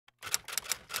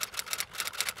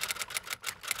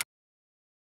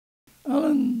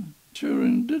Alan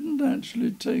Turing didn't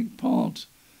actually take part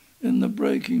in the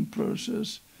breaking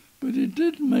process, but he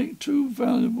did make two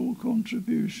valuable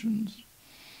contributions.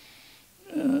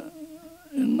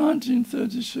 In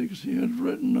 1936, he had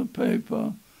written a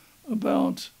paper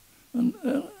about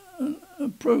a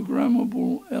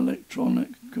programmable electronic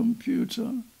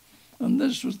computer, and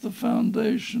this was the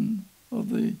foundation of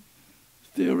the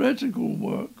theoretical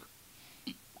work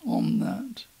on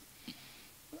that.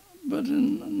 But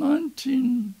in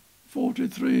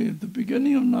 1943, at the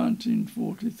beginning of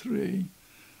 1943,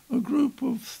 a group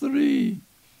of 3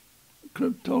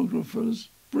 cryptographers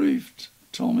briefed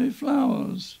Tommy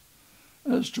Flowers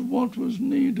as to what was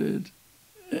needed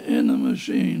in a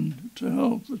machine to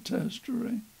help the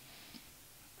testery.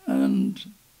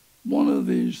 And one of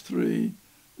these 3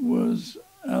 was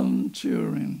Alan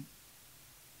Turing.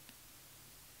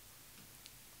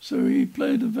 So he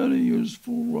played a very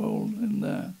useful role in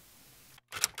there.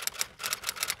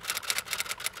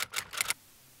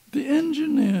 The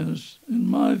engineers, in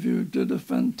my view, did a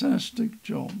fantastic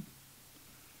job.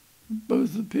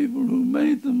 Both the people who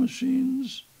made the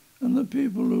machines and the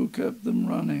people who kept them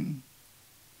running.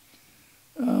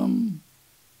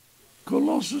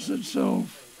 Colossus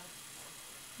itself,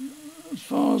 as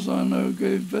far as I know,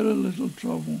 gave very little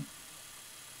trouble.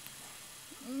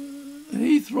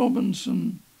 Heath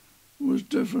Robinson was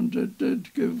different. It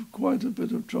did give quite a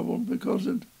bit of trouble because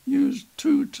it used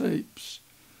 2 tapes,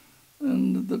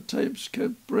 and the tapes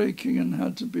kept breaking and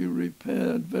had to be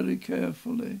repaired very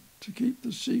carefully to keep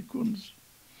the sequence.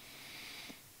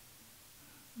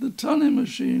 The Tunny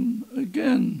machine,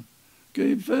 again,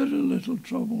 gave very little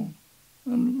trouble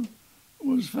and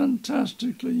was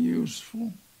fantastically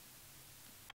useful.